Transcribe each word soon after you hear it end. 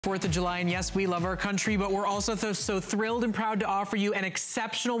4th of July, and yes, we love our country, but we're also so thrilled and proud to offer you an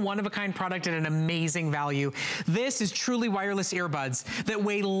exceptional one-of-a-kind product at an amazing value. This is truly wireless earbuds that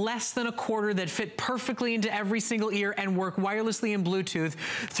weigh less than a quarter, that fit perfectly into every single ear and work wirelessly in Bluetooth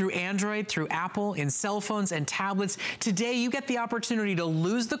through Android, through Apple, in cell phones and tablets. Today, you get the opportunity to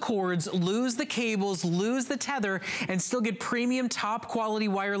lose the cords, lose the cables, lose the tether, and still get premium top quality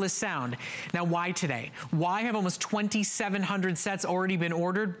wireless sound. Now, why today? Why have almost 2,700 sets already been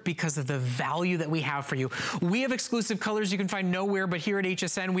ordered? Because of the value that we have for you. We have exclusive colors you can find nowhere but here at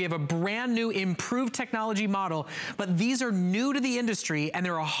HSN. We have a brand new improved technology model, but these are new to the industry and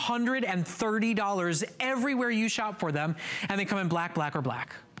they're $130 everywhere you shop for them, and they come in black, black, or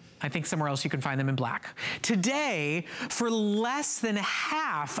black. I think somewhere else you can find them in black. Today, for less than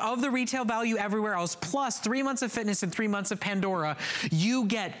half of the retail value everywhere else, plus 3 months of fitness and 3 months of Pandora, you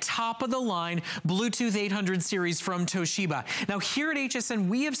get top of the line Bluetooth 800 series from Toshiba. Now here at HSN,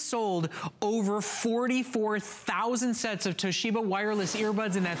 we have sold over 44,000 sets of Toshiba wireless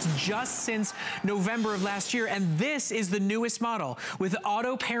earbuds, and that's just since November of last year. And this is the newest model with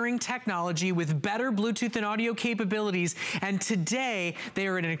auto pairing technology, with better Bluetooth and audio capabilities. And today, they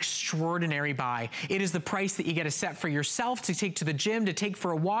are at an extraordinary buy. It is the price that you get a set for yourself to take to the gym, to take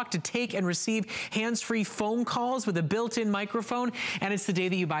for a walk, to take and receive hands-free phone calls with a built-in microphone. And it's the day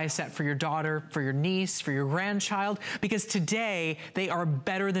that you buy a set for your daughter, for your niece, for your grandchild, because today they are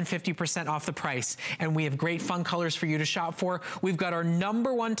better than 50% off the price. And we have great fun colors for you to shop for. We've got our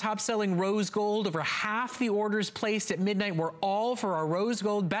 #1 top-selling rose gold. Over half the orders placed at midnight were all for our rose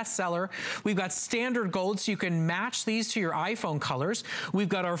gold bestseller. We've got standard gold, so you can match these to your iPhone colors. We've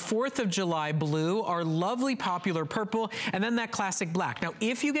got our 4th of July blue, our lovely popular purple, and then that classic black. Now,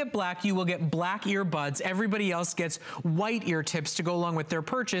 if you get black, you will get black earbuds. Everybody else gets white ear tips to go along with their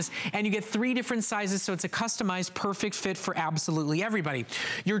purchase, and you get 3 different sizes, so it's a customized, perfect fit for absolutely everybody.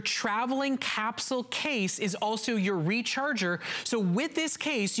 Your traveling capsule case is also your recharger, so with this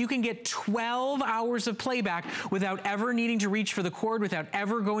case, you can get 12 hours of playback without ever needing to reach for the cord, without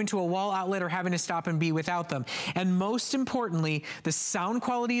ever going to a wall outlet or having to stop and be without them. And most importantly, the sound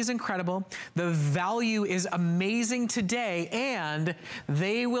quality is incredible. The value is amazing today, and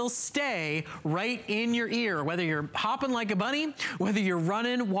they will stay right in your ear, whether you're hopping like a bunny, whether you're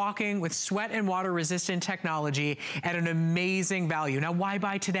running, walking with sweat and water resistant technology at an amazing value. Now, why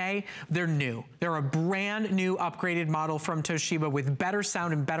buy today? They're new. They're a brand new upgraded model from Toshiba with better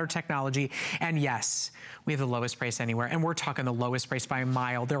sound and better technology. And yes, we have the lowest price anywhere, and we're talking the lowest price by a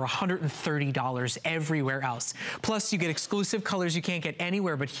mile. They're $130 everywhere else. Plus, you get exclusive colors you can't get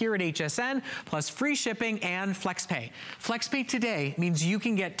anywhere but here at HSN, plus free shipping and FlexPay. FlexPay today means you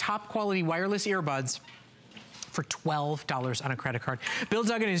can get top quality wireless earbuds for $12 on a credit card. Bill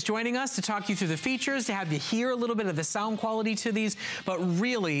Duggan is joining us to talk you through the features, to have you hear a little bit of the sound quality to these, but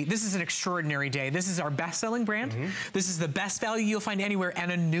really, this is an extraordinary day. This is our best-selling brand. This is the best value you'll find anywhere,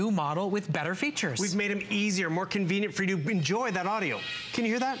 and a new model with better features. We've made them easier, more convenient for you to enjoy that audio. Can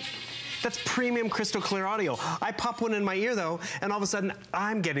you hear that? That's premium crystal clear audio. I pop one in my ear though, and all of a sudden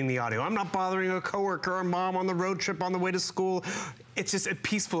I'm getting the audio. I'm not bothering a coworker or mom on the road trip on the way to school. It's just a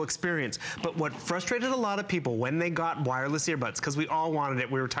peaceful experience. But what frustrated a lot of people when they got wireless earbuds, because we all wanted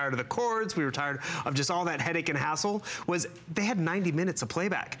it, we were tired of the cords, we were tired of just all that headache and hassle, was they had 90 minutes of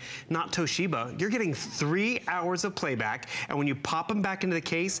playback. Not Toshiba. You're getting 3 hours of playback, and when you pop them back into the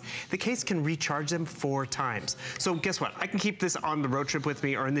case can recharge them 4 times. So guess what? I can keep this on the road trip with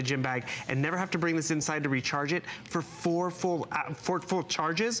me or in the gym bag and never have to bring this inside to recharge it for 4 full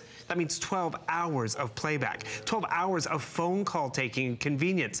charges. That means 12 hours of playback, 12 hours of phone call taking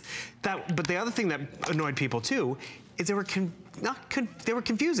convenience. But the other thing that annoyed people too is they were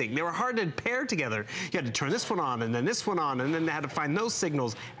confusing. They were hard to pair together. You had to turn this one on and then this one on, and then they had to find those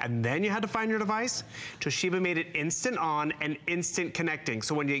signals, and then you had to find your device. Toshiba made it instant on and instant connecting.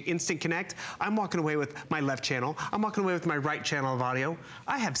 So when you instant connect, I'm walking away with my left channel. I'm walking away with my right channel of audio.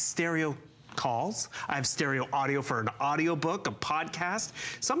 I have stereo calls. I have stereo audio for an audiobook, a podcast.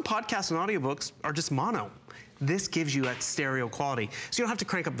 Some podcasts and audiobooks are just mono. This gives you that stereo quality. So you don't have to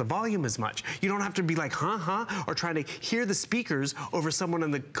crank up the volume as much. You don't have to be like, or trying to hear the speakers over someone in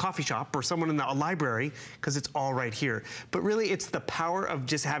the coffee shop or someone in the library, because it's all right here. But really, it's the power of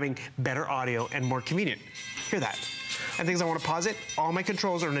just having better audio and more convenient. Hear that. and things I want to pause it, all my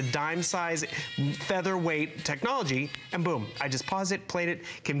controls are in a dime size featherweight technology, and boom, I just pause it, played it,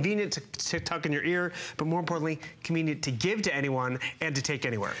 convenient to tuck in your ear, but more importantly, convenient to give to anyone and to take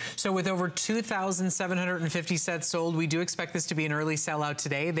anywhere. So with over 2,750 sets sold, we do expect this to be an early sellout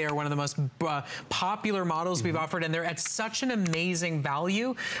today. They are one of the most popular models we've offered, and they're at such an amazing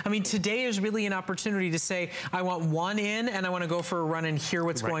value. I mean, today is really an opportunity to say, I want one in and I want to go for a run and hear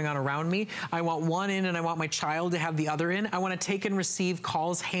what's going on around me. I want one in and I want my child to have the other in. I want to take and receive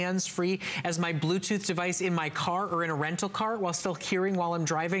calls hands-free as my Bluetooth device in my car or in a rental car while still hearing while I'm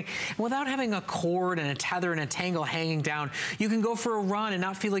driving. And without having a cord and a tether and a tangle hanging down, you can go for a run and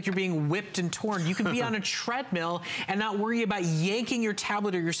not feel like you're being whipped and torn. You can be on a treadmill and not worry about yanking your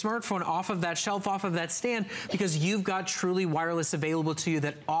tablet or your smartphone off of that shelf, off of that stand, because you've got truly wireless available to you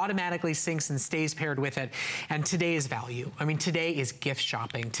that automatically syncs and stays paired with it. And today is value. I mean, today is gift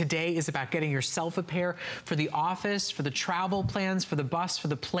shopping. Today is about getting yourself a pair for the office, for the travel plans, for the bus, for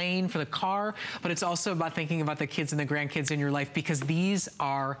the plane, for the car, but it's also about thinking about the kids and the grandkids in your life, because these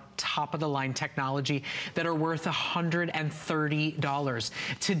are top of the line technology that are worth $130.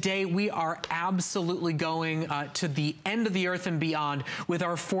 Today, we are absolutely going to the end of the earth and beyond with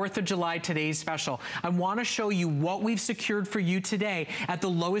our 4th of July Today's Special. I want to show you what we've secured for you today at the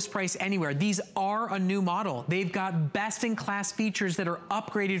lowest price anywhere. These are a new model. They've got best-in-class features that are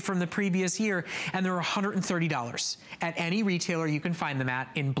upgraded from the previous year, and they're $130. At any retailer you can find them at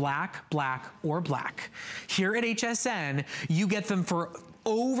in black, black, or black. Here at HSN, you get them for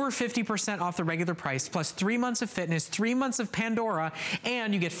over 50% off the regular price, plus 3 months of fitness, 3 months of Pandora,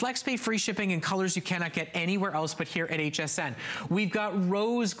 and you get FlexPay free shipping in colors you cannot get anywhere else but here at HSN. We've got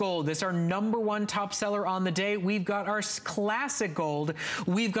Rose Gold. That's our #1 top seller on the day. We've got our Classic Gold.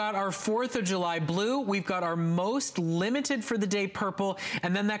 We've got our 4th of July Blue. We've got our most limited for the day Purple,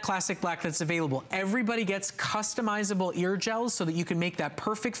 and then that Classic Black that's available. Everybody gets customizable ear gels so that you can make that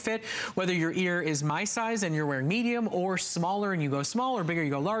perfect fit, whether your ear is my size and you're wearing medium, or smaller and you go small, or bigger, you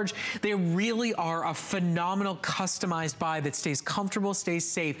go large. They really are a phenomenal customized buy that stays comfortable, stays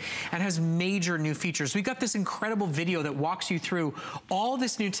safe, and has major new features. We've got this incredible video that walks you through all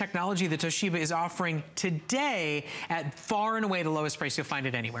this new technology that Toshiba is offering today at far and away the lowest price you'll find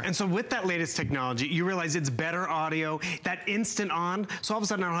it anywhere. And so with that latest technology, you realize it's better audio, that instant on, so all of a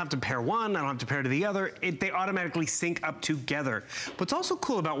sudden I don't have to pair one, I don't have to pair to the other. They automatically sync up together. What's also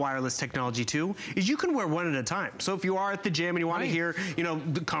cool about wireless technology too, is you can wear one at a time. So if you are at the gym and you want to hear, you know,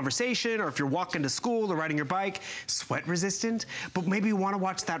 the conversation, or if you're walking to school or riding your bike, sweat resistant, but maybe you want to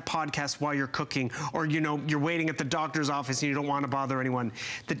watch that podcast while you're cooking, or you know, you're waiting at the doctor's office and you don't want to bother anyone.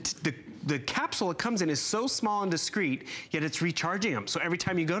 The capsule it comes in is so small and discreet, yet it's recharging them. So every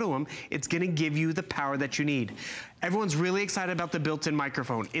time you go to them, it's going to give you the power that you need. Everyone's really excited about the built-in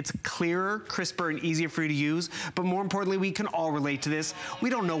microphone. It's clearer, crisper, and easier for you to use, but more importantly, we can all relate to this. We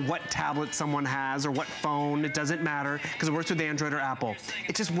don't know what tablet someone has or what phone. It doesn't matter, because it works with Android or Apple.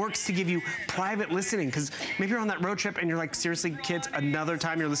 It just works to give you private listening, because maybe you're on that road trip and you're like, seriously, kids, another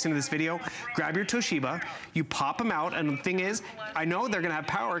time you're listening to this video, grab your Toshiba, you pop them out, and the thing is, I know they're gonna have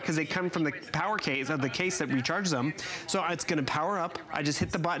power because they come from the power case, the case that recharges them, so it's gonna power up. I just hit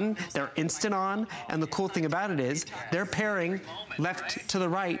the button, they're instant on, and the cool thing about it is, they're pairing left to the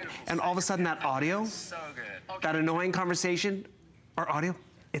right, and all of a sudden that audio, that annoying conversation, or audio,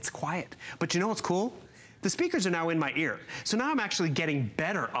 it's quiet. But you know what's cool? The speakers are now in my ear. So now I'm actually getting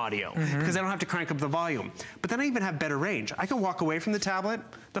better audio because I don't have to crank up the volume. But then I even have better range. I can walk away from the tablet,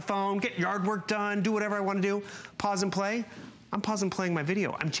 the phone, get yard work done, do whatever I want to do, pause and play. I'm pausing playing my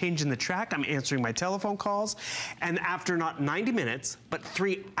video. I'm changing the track, I'm answering my telephone calls, and after not 90 minutes, but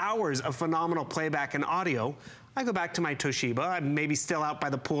 3 hours of phenomenal playback and audio, I go back to my Toshiba. I'm maybe still out by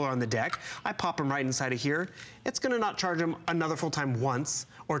the pool or on the deck. I pop them right inside of here. It's gonna not charge them another full time once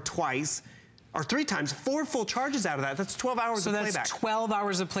or twice, or 3 times, 4 full charges out of that. That's 12 hours of playback. So that's 12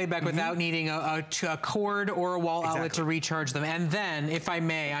 hours of playback without needing a cord or a wall outlet to recharge them. And then, if I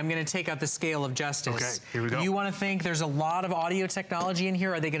may, I'm gonna take out the scale of justice. Okay, here we go. You wanna think there's a lot of audio technology in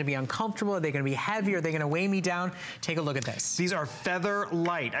here. Are they gonna be uncomfortable? Are they gonna be heavy? Are they gonna weigh me down? Take a look at this. These are feather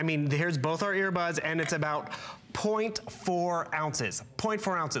light. I mean, here's both our earbuds, and it's about 0.4 ounces.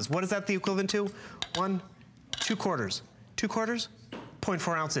 0.4 ounces. What is that the equivalent to? 2 quarters. 2 quarters?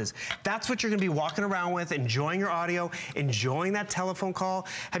 0.4 ounces. That's what you're gonna be walking around with, enjoying your audio, enjoying that telephone call.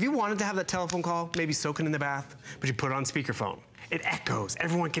 Have you wanted to have that telephone call, maybe soaking in the bath, but you put it on speakerphone? It echoes,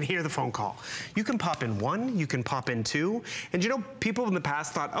 everyone can hear the phone call. You can pop in 1, you can pop in 2, and you know, people in the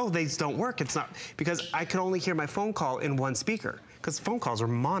past thought, oh, these don't work. It's not, because I can only hear my phone call in 1 speaker, because phone calls are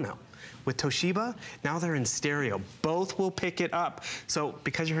mono. With Toshiba, now they're in stereo. Both will pick it up. So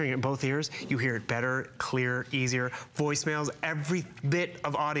because you're hearing it in both ears, you hear it better, clearer, easier. Voicemails, every bit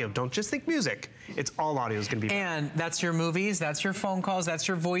of audio. Don't just think music. It's all audio is going to be better. And that's your movies, that's your phone calls, that's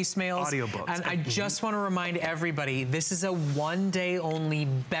your voicemails. Audiobooks. And I just want to remind everybody, this is a one-day only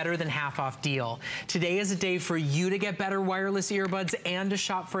better than half-off deal. Today is a day for you to get better wireless earbuds and to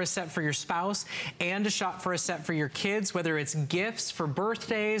shop for a set for your spouse and to shop for a set for your kids, whether it's gifts for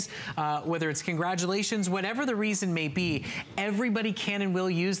birthdays, whether it's congratulations, whatever the reason may be, everybody can and will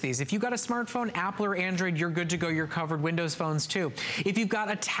use these. If you've got a smartphone, Apple or Android, you're good to go. You're covered. Windows phones too. If you've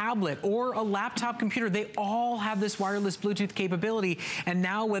got a tablet or a laptop computer, they all have this wireless Bluetooth capability. And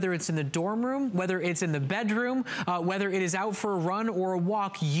now whether it's in the dorm room, whether it's in the bedroom, whether it is out for a run or a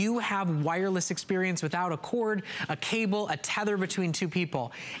walk, you have wireless experience without a cord, a cable, a tether between two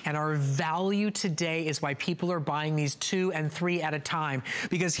people. And our value today is why people are buying these 2 and 3 at a time,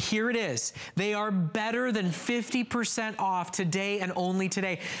 because here it is. They are better than 50% off today and only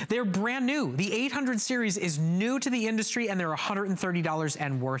today. They're brand new. The 800 series is new to the industry and they're $130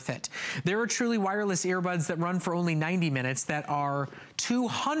 and worth it. There are truly wireless earbuds that run for only 90 minutes that are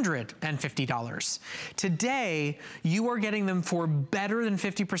 $250. Today, you are getting them for better than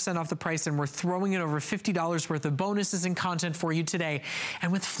 50% off the price, and we're throwing in over $50 worth of bonuses and content for you today.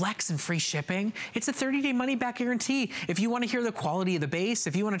 And with Flex and free shipping, it's a 30-day money-back guarantee. If you want to hear the quality of the bass,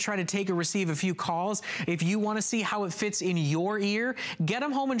 if you want to try to take or receive a few calls, if you want to see how it fits in your ear, get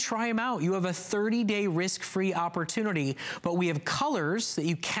them home and try them out. You have a 30-day risk-free opportunity, but we have colors that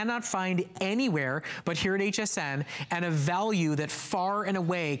you cannot find anywhere but here at HSN, and a value that far and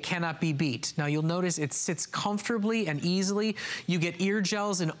away cannot be beat. Now you'll notice it sits comfortably and easily. You get ear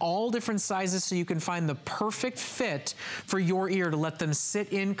gels in all different sizes so you can find the perfect fit for your ear to let them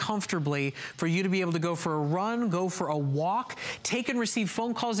sit in comfortably for you to be able to go for a run, go for a walk, take and receive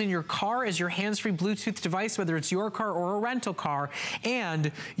phone calls in your car as your hands-free Bluetooth device, whether it's your car or a rental car.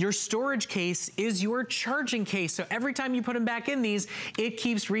 And your storage case is your charging case. So every time you put them back in these, it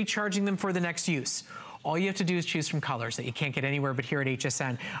keeps recharging them for the next use. All you have to do is choose from colors that you can't get anywhere but here at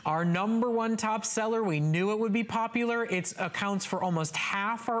HSN. Our #1 top seller, we knew it would be popular. It accounts for almost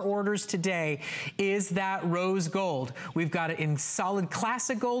half our orders today, is that rose gold. We've got it in solid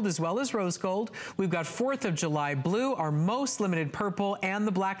classic gold as well as rose gold. We've got 4th of July blue, our most limited purple, and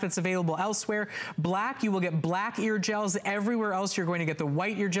the black that's available elsewhere. Black, you will get black ear gels. Everywhere else, you're going to get the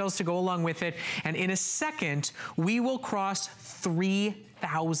white ear gels to go along with it. And in a second, we will cross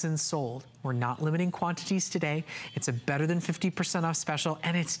 3,000 sold. We're not limiting quantities today. It's a better than 50% off special,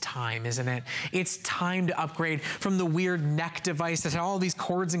 and it's time, isn't it? It's time to upgrade from the weird neck device that had all these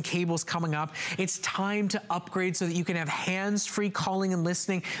cords and cables coming up. It's time to upgrade so that you can have hands-free calling and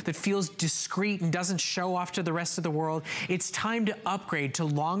listening that feels discreet and doesn't show off to the rest of the world. It's time to upgrade to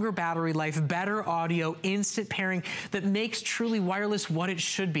longer battery life, better audio, instant pairing that makes truly wireless what it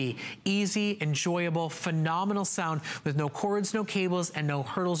should be. Easy, enjoyable, phenomenal sound with no cords, no cables, and no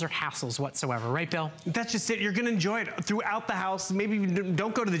hurdles or hassles whatsoever. Right, Bill? That's just it. You're going to enjoy it throughout the house. Maybe you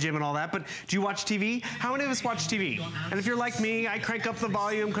don't go to the gym and all that, but do you watch TV? How many of us watch TV? And if you're like me, I crank up the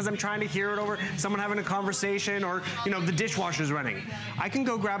volume because I'm trying to hear it over someone having a conversation, or, you know, the dishwasher's running. I can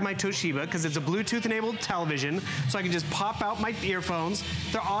go grab my Toshiba because it's a Bluetooth-enabled television, so I can just pop out my earphones.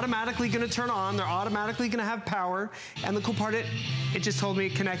 They're automatically going to turn on. They're automatically going to have power. And the cool part, it just told me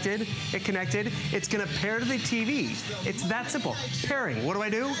it connected. It connected. It's going to pair to the TV. It's that simple. Pairing.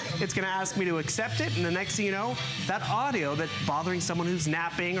 What do? It's going to ask me to accept it, and the next thing you know, that audio that's bothering someone who's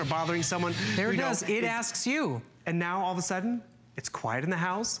napping or bothering someone, there it does. It asks you. And now all of a sudden, it's quiet in the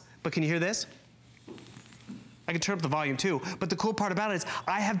house. But can you hear this? I can turn up the volume too. But the cool part about it is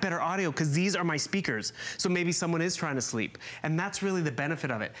I have better audio because these are my speakers. So maybe someone is trying to sleep. And that's really the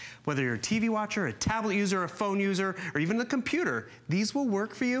benefit of it. Whether you're a TV watcher, a tablet user, a phone user, or even a computer, these will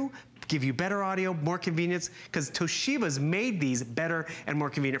work for you, give you better audio, more convenience, because Toshiba's made these better and more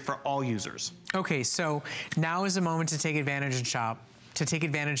convenient for all users. Okay, so now is a moment to take advantage and shop, to take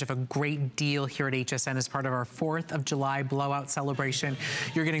advantage of a great deal here at HSN as part of our 4th of July blowout celebration.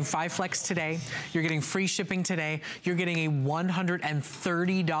 You're getting 5 Flex today. You're getting free shipping today. You're getting a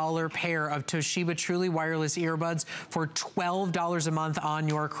 $130 pair of Toshiba Truly Wireless Earbuds for $12 a month on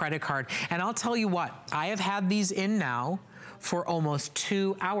your credit card. And I'll tell you what, I have had these in now for almost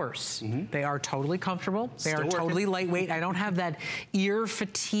 2 hours. They are totally comfortable. They are totally lightweight. I don't have that ear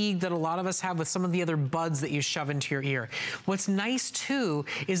fatigue that a lot of us have with some of the other buds that you shove into your ear. What's nice too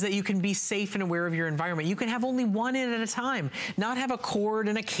is that you can be safe and aware of your environment. You can have only one in at a time, not have a cord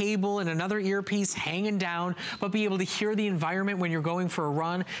and a cable and another earpiece hanging down, but be able to hear the environment when you're going for a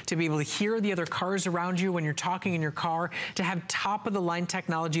run, to be able to hear the other cars around you when you're talking in your car, to have top of the line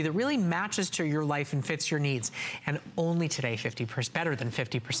technology that really matches to your life and fits your needs. And only today, better than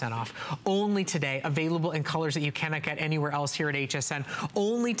 50% off. Only today, available in colors that you cannot get anywhere else here at HSN.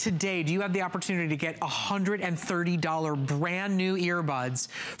 Only today do you have the opportunity to get $130 brand new earbuds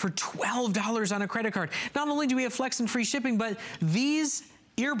for $12 on a credit card. Not only do we have flex and free shipping, but these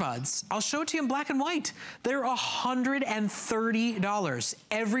earbuds, I'll show it to you in black and white. They're $130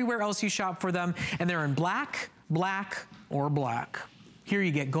 everywhere else you shop for them, and they're in black, or black. Here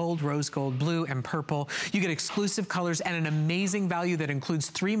you get gold, rose gold, blue, and purple. You get exclusive colors and an amazing value that includes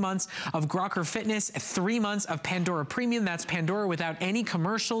 3 months of Gawker Fitness, 3 months of Pandora Premium. That's Pandora without any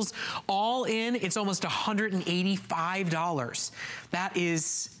commercials. All in, it's almost $185. That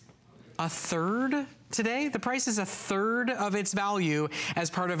is a third today. The price is a third of its value as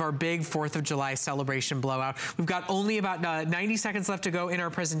part of our big 4th of July celebration blowout. We've got only about 90 seconds left to go in our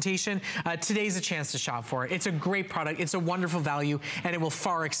presentation. Today's a chance to shop for it. It's a great product. It's a wonderful value, and it will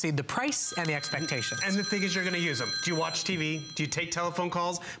far exceed the price and the expectations. And the thing is, you're going to use them. Do you watch TV? Do you take telephone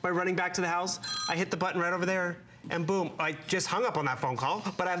calls? By running back to the house, I hit the button right over there, and boom, I just hung up on that phone call,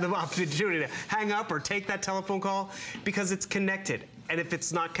 but I have the opportunity to hang up or take that telephone call because it's connected. And if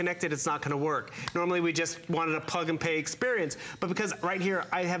it's not connected, it's not going to work. Normally, we just wanted a plug and pay experience, but because right here,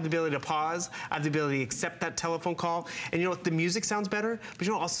 I have the ability to pause, I have the ability to accept that telephone call, and you know what? The music sounds better, but you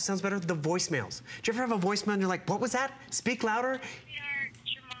know what also sounds better? The voicemails. Do you ever have a voicemail and you're like, what was that? Speak louder.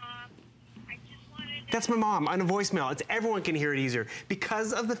 That's my mom on a voicemail. It's everyone can hear it easier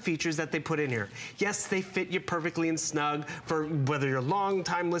because of the features that they put in here. Yes, they fit you perfectly and snug for whether you're long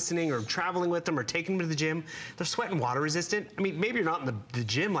time listening or traveling with them or taking them to the gym. They're sweat and water resistant. I mean, maybe you're not in the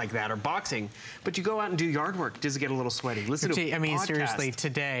gym like that or boxing, but you go out and do yard work. Does it get a little sweaty? Listen to a podcast. Seriously,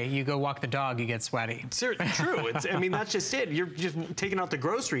 today you go walk the dog, you get sweaty. True. I mean, that's just it. You're just taking out the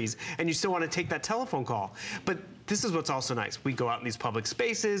groceries and you still want to take that telephone call. But this is what's also nice. We go out in these public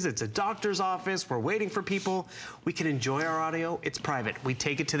spaces. It's a doctor's office. We're waiting for people. We can enjoy our audio. It's private. We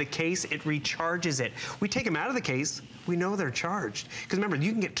take it to the case. It recharges it. We take them out of the case. We know they're charged. Because remember,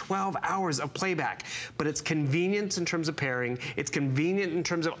 you can get 12 hours of playback, but it's convenience in terms of pairing. It's convenient in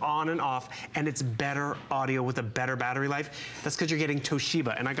terms of on and off, and it's better audio with a better battery life. That's because you're getting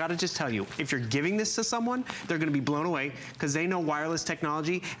Toshiba. And I got to just tell you, if you're giving this to someone, they're going to be blown away because they know wireless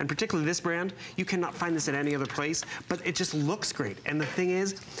technology, and particularly this brand. You cannot find this at any other place, but it just looks great. And the thing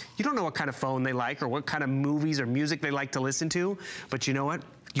is, you don't know what kind of phone they like or what kind of movies or music they like to listen to, but you know what?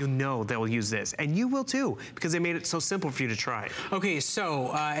 You know they'll use this, and you will too, because they made it so simple for you to try. Okay,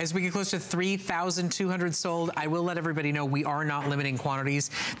 so as we get close to 3,200 sold, I will let everybody know we are not limiting quantities.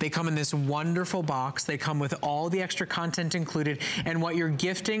 They come in this wonderful box. They come with all the extra content included, and what you're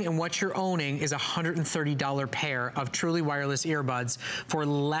gifting and what you're owning is a $130 pair of truly wireless earbuds for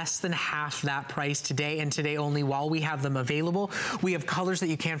less than half that price today, and today only while we have them available. We have colors that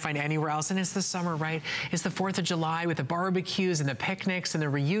you can't find anywhere else, and it's the summer, right? It's the 4th of July with the barbecues and the picnics and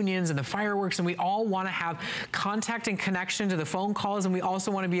the reunions and the fireworks, and we all want to have contact and connection to the phone calls, and we also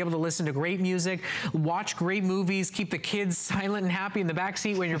want to be able to listen to great music, watch great movies, keep the kids silent and happy in the back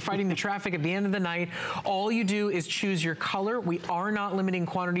seat when you're fighting the traffic at the end of the night. All you do is choose your color. We are not limiting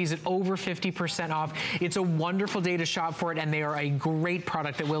quantities at over 50% off. It's a wonderful day to shop for it, and they are a great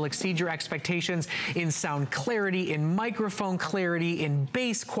product that will exceed your expectations in sound clarity, in microphone clarity, in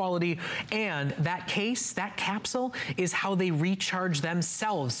bass quality, and that case, that capsule, is how they recharge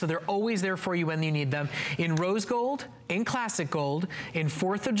themselves. So they're always there for you when you need them. In rose gold, in classic gold, in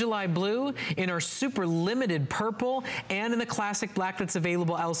 4th of July blue, in our super limited purple, and in the classic black that's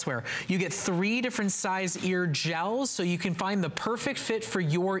available elsewhere. You get 3 different size ear gels, so you can find the perfect fit for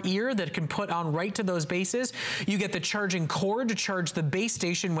your ear that can put on right to those bases. You get the charging cord to charge the base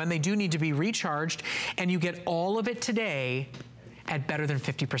station when they do need to be recharged, and you get all of it today at better than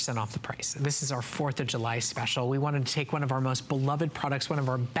 50% off the price. This is our 4th of July special. We wanted to take one of our most beloved products, one of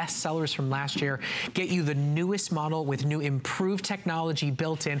our best sellers from last year, get you the newest model with new improved technology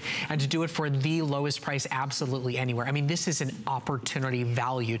built in, and to do it for the lowest price absolutely anywhere. I mean, this is an opportunity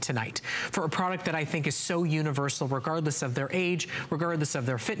value tonight for a product that I think is so universal, regardless of their age, regardless of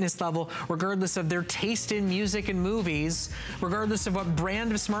their fitness level, regardless of their taste in music and movies, regardless of what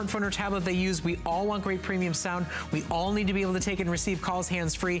brand of smartphone or tablet they use. We all want great premium sound. We all need to be able to take and receive receive calls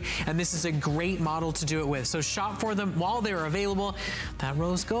hands-free, and this is a great model to do it with. So shop for them while they're available. That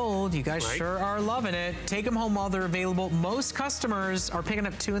rose gold, you guys sure are loving it. Take them home while they're available. Most customers are picking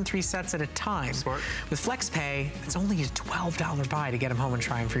up 2 and 3 sets at a time. Smart. With FlexPay, it's only a $12 buy to get them home and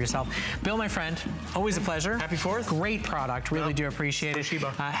try them for yourself. Bill, my friend, always a pleasure. Happy 4th. Great product, really do appreciate it.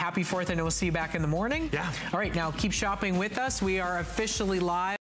 Toshiba. Happy 4th, and we'll see you back in the morning. Yeah. All right, now keep shopping with us. We are officially live.